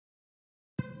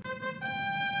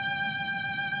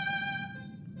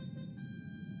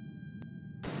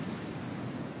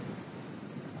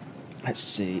Let's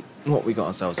see what we got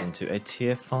ourselves into. A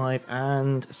tier 5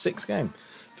 and 6 game.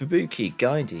 Fubuki,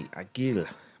 Gaidi, Aigle,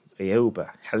 Aoba,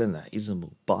 Helena,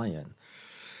 Izumo, Bayern.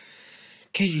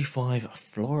 KG5,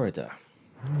 Florida.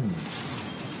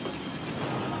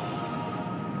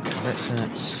 Let's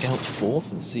scout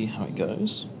forth and see how it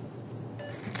goes.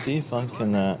 See if I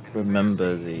can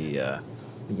remember the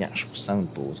actual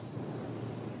soundboard.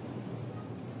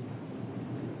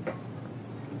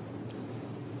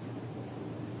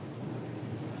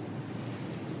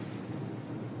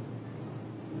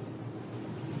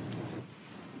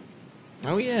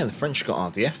 Oh yeah, the French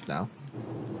got RDF now.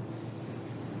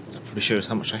 That probably shows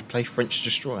how much I play French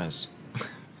destroyers.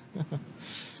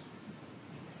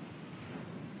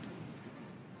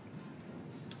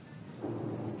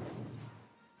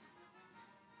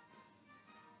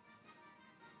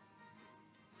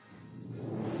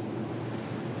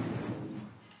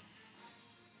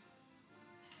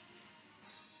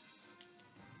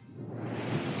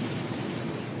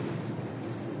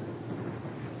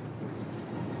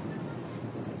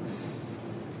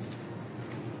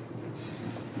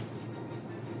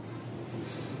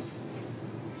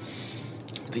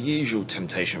 The usual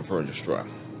temptation for a destroyer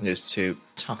is to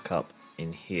tuck up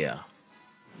in here,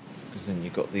 because then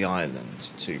you've got the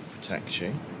island to protect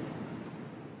you.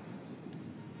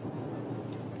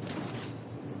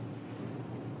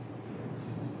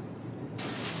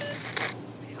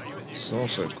 It's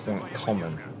also quite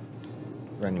common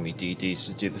for enemy DDs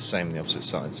to do the same on the opposite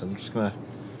side, so I'm just going to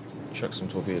chuck some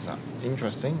torpedoes out.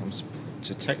 Interesting, I'm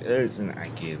detect there's an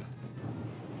Aigle.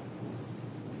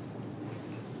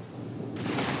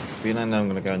 Being I know I'm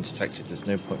going to go and detect it, there's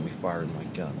no point in me firing my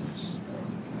guns.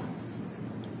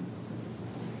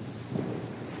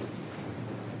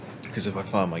 Because if I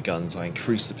fire my guns, I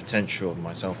increase the potential of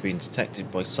myself being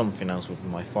detected by something else within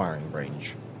my firing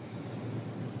range.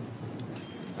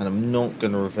 And I'm not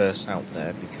going to reverse out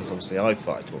there, because obviously I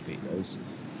fire torpedoes.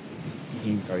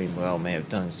 He very well may have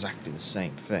done exactly the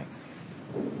same thing.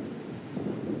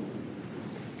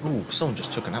 Oh, someone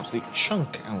just took an absolute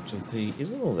chunk out of the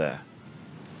Israel there.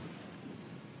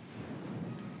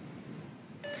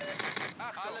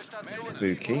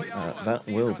 Spooky. That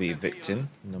will be victim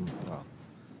well,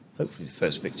 hopefully the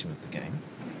first victim of the game.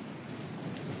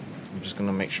 I'm just going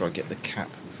to make sure I get the cap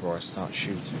before I start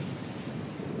shooting.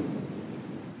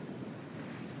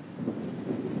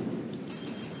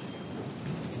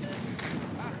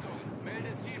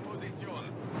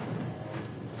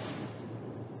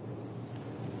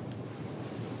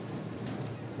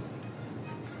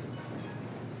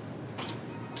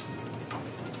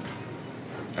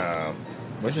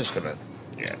 We're just gonna,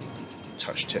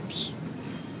 touch tips.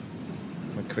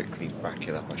 If I quickly back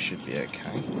it up, I should be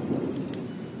okay.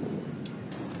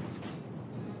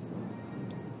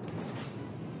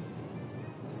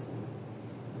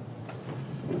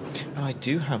 Oh, I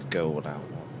do have gold out.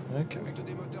 Okay.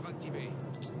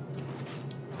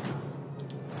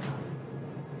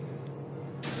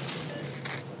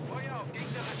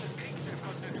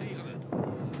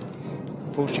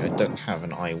 Unfortunately, I don't have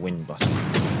an I win button.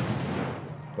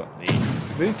 But the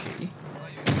Fubuki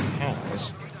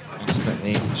has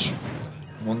accidentally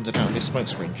wandered out of his smoke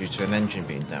screen due to an engine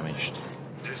being damaged.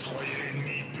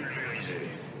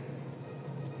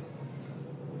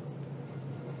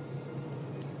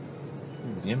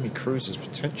 Ooh, the enemy cruiser's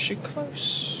potentially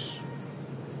close.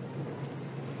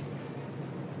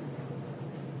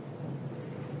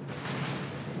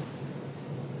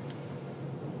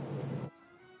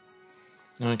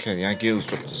 Okay, the Aigle's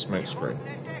dropped a smoke screen.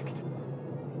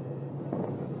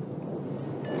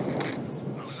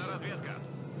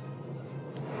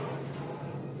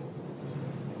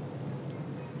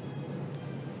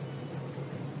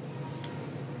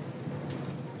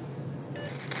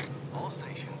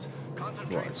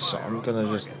 Right, so I'm going to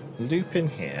just loop in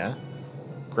here,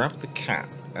 grab the cap,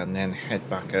 and then head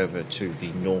back over to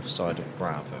the north side of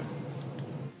Bravo.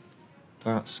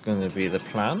 That's going to be the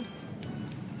plan.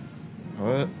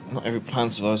 However, not every plan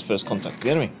survives first contact with the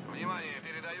enemy.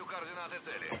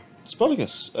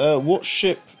 Spartacus, what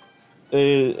ship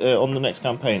on the next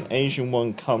campaign? Asian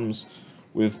one comes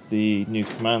with the new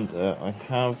commander. I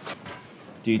have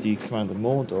DD Commander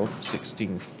Mordor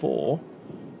 16-4.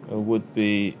 Would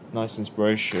be nice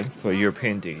inspiration for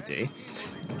European DD.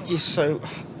 Yes, so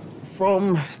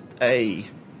from I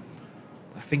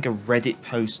think a Reddit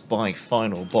post by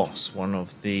Final Boss, one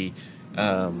of the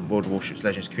World of Warships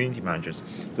Legends community managers,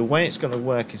 the way it's going to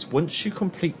work is once you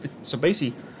complete the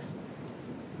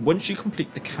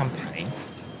campaign,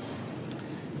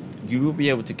 you will be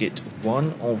able to get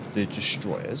one of the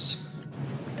destroyers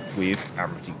with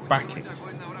Admiralty backing.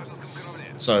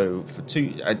 So for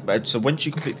so once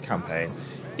you complete the campaign,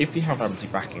 if you have empty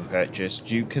backing purchased,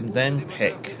 you can then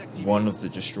pick one of the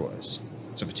destroyers.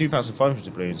 So for 2,500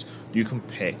 doubloons, you can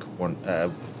pick one,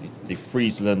 the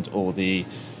Friesland or the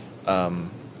I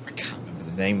can't remember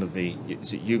the name of the.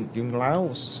 Is it Junglao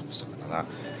or something like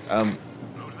that?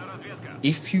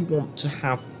 If you want to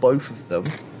have both of them,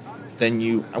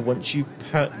 then once you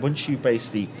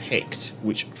basically picked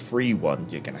which free one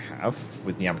you're going to have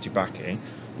with the empty backing,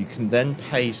 you can then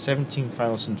pay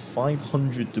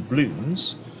 17,500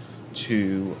 doubloons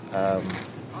to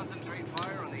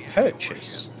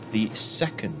purchase the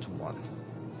second one.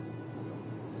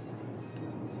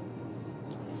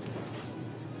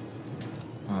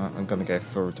 I'm going to go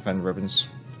for defend ribbons.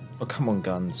 Oh, come on,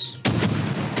 guns.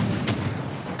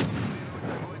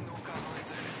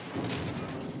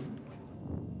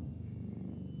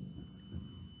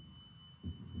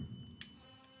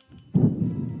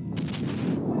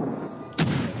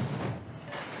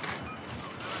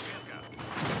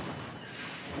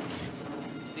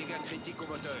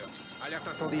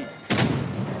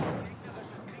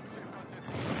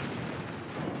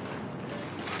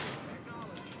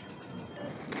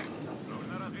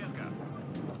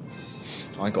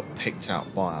 I got picked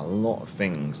out by a lot of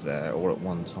things there all at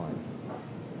one time.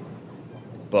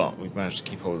 But we've managed to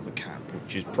keep hold of the cap,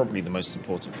 which is probably the most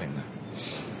important thing there.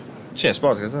 So yeah,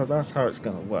 Spartacus, that's how it's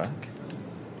going to work.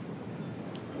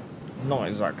 Not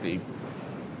exactly.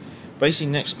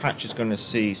 Basically, next patch is going to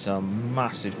see some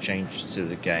massive changes to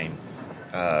the game.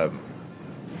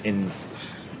 In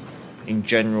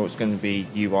general, it's going to be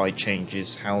UI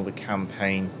changes, how the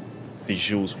campaign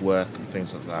visuals work and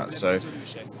things like that. So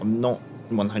I'm not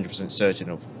 100% certain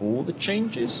of all the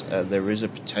changes. There is a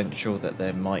potential that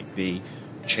there might be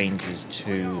changes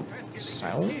to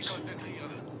sound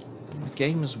in the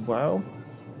game as well.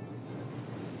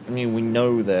 I mean, we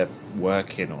know they're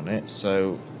working on it,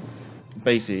 so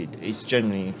basically it's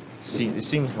generally it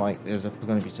seems like there's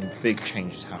going to be some big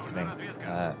changes happening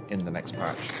in the next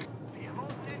patch.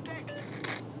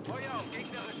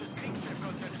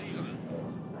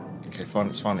 Okay, fine,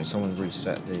 it's finally someone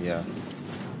reset the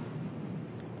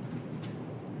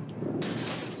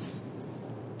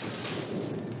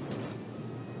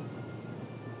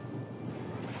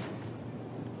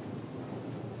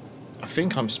I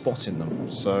think I'm spotting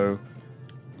them, so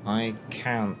I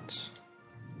can't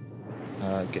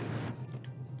get.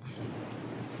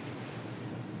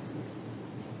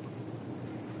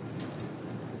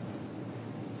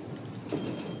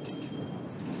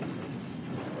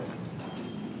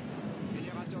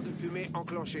 Générateur de fumée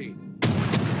enclenché.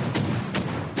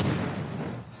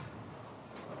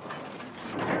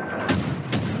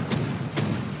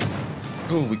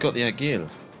 Oh, we got the Aigle.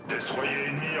 Destroyer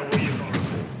ennemi envoyé par le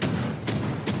fond.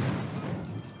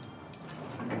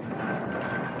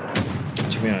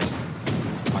 To be honest,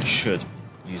 I should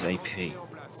use AP.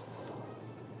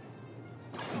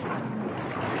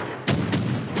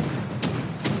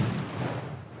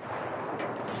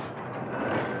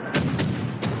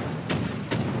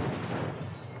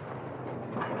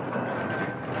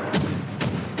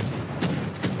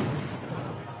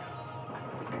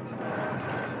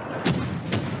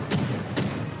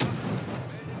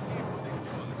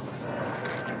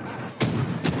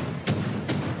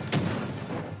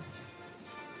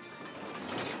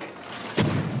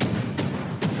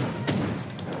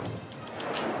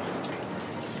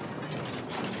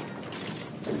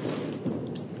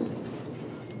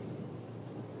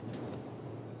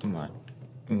 Right,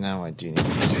 now I do need to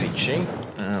use HE.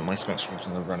 My spectrum's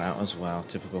going to run out as well,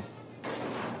 typical.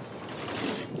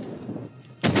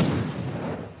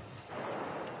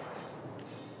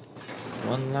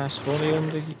 One last volley on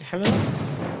the Helena.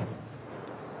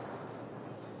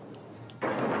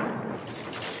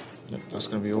 Yep, that's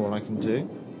going to be all I can do.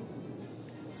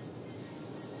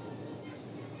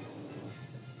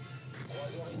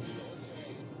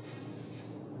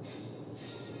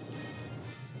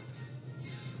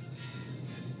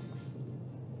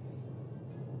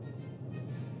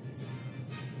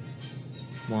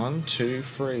 One, two,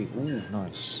 three. Ooh,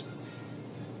 nice.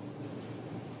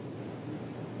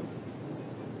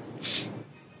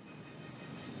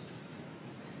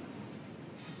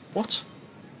 What?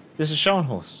 There's a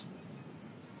Scharnhorst.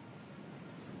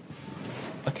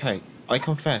 Okay, I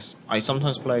confess, I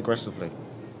sometimes play aggressively.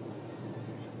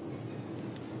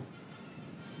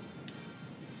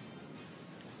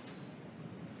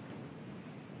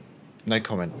 No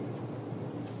comment.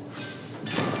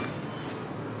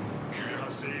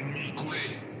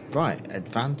 Right,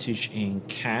 advantage in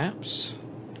caps.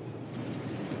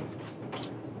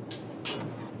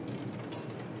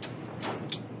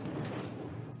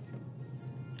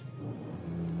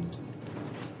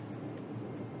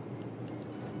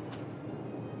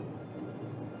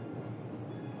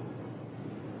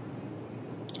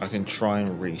 I can try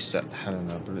and reset the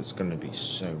Helena, but it's going to be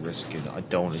so risky that I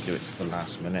don't want to do it to the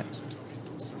last minute.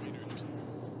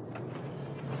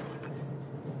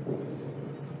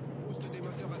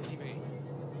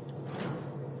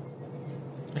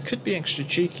 I could be extra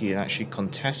cheeky and actually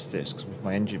contest this with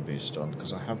my engine boost on,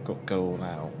 because I have got go all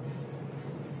out.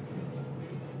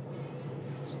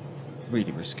 It's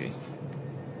really risky.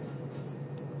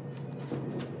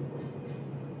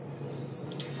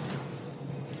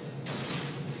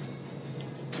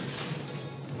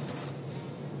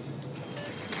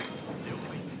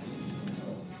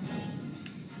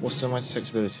 What's the amount of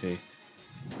flexibility?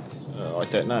 I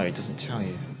don't know, it doesn't tell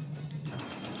you.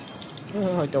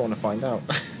 I don't want to find out.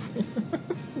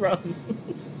 Run!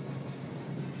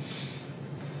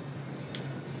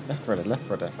 Left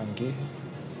rudder, thank you.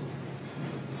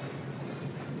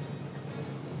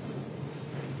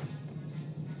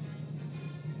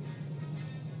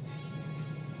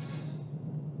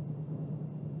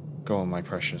 Go on, my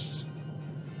precious.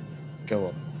 Go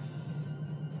on.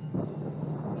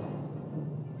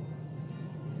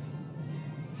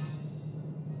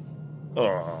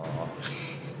 Oh.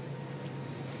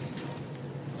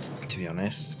 To be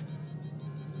honest.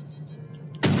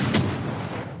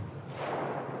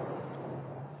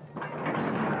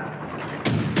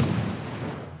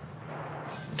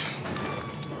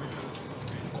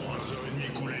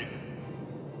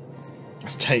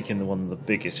 That's taking one of the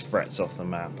biggest threats off the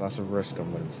map. That's a risk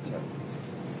I'm willing to take.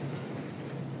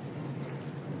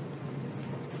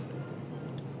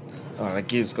 Oh, that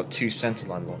gear's got 2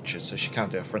 centerline launchers, so she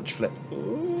can't do a French flip.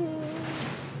 Ooh.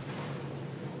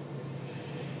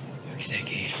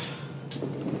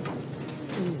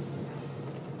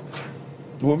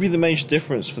 What would be the major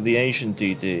difference for the Asian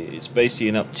DD? It's basically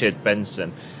an up-tiered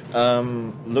Benson.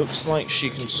 Looks like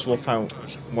she can swap out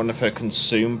one of her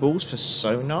consumables for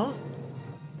sonar.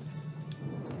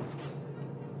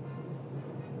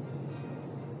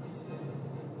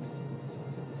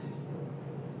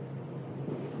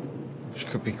 Which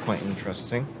could be quite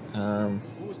interesting. I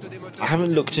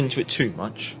haven't looked into it too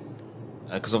much,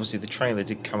 because obviously the trailer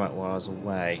did come out while I was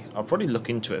away. I'll probably look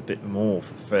into it a bit more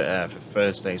for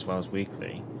Thursday's Wales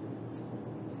Weekly.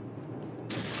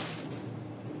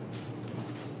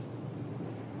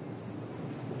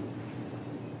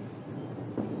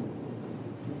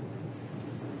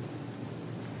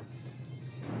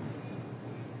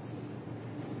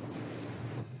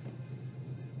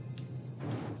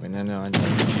 I mean, I need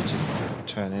you to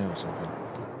turn in or something.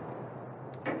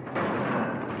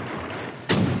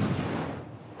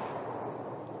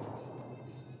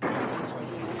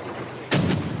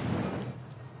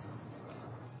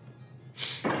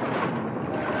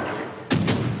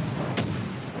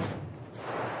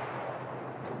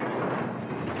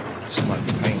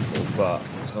 But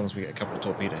as long as we get a couple of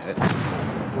torpedo hits.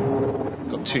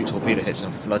 Got 2 torpedo hits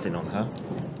and flooding on her,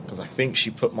 because I think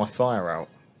she put my fire out.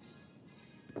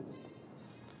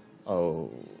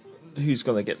 Oh, who's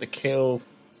gonna get the kill?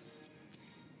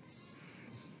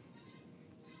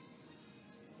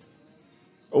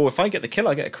 Oh, if I get the kill,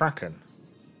 I get a Kraken.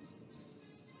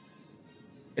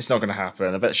 It's not gonna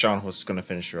happen. I bet Sharnhorse is gonna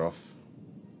finish her off.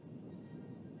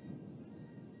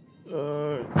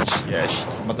 Yeah,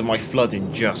 but my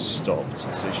flooding just stopped,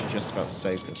 so she just about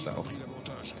saved herself.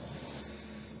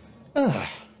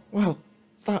 Well,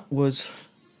 that was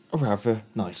a rather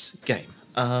nice game.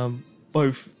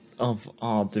 Both of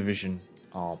our division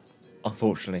are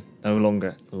unfortunately no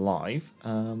longer live,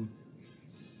 but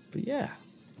yeah,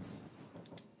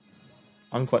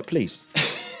 I'm quite pleased.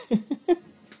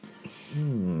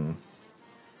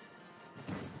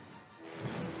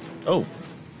 Oh,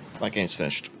 that game's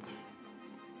finished.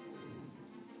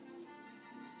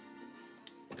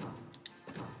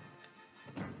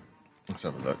 Let's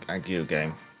have a look. Aigle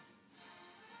game.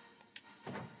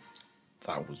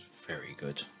 That was very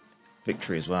good.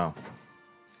 Victory as well.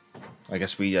 I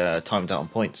guess we timed out on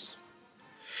points.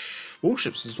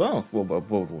 Warships as well. Well,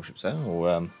 World Warships there.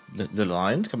 Or Little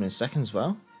Irons coming in second as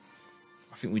well.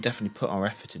 I think we definitely put our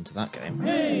effort into that game.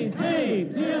 Hey, hey,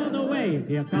 clear the way.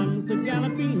 Here comes the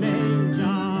galloping major.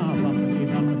 Bumpity,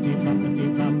 bumpity,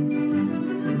 bumpity, bump.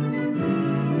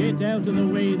 Get out of the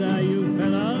way there, you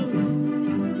fellas.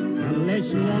 Unless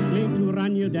you want me to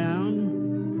run you down,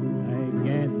 I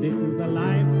guess this is the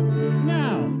life.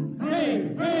 Now,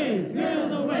 hey, hey,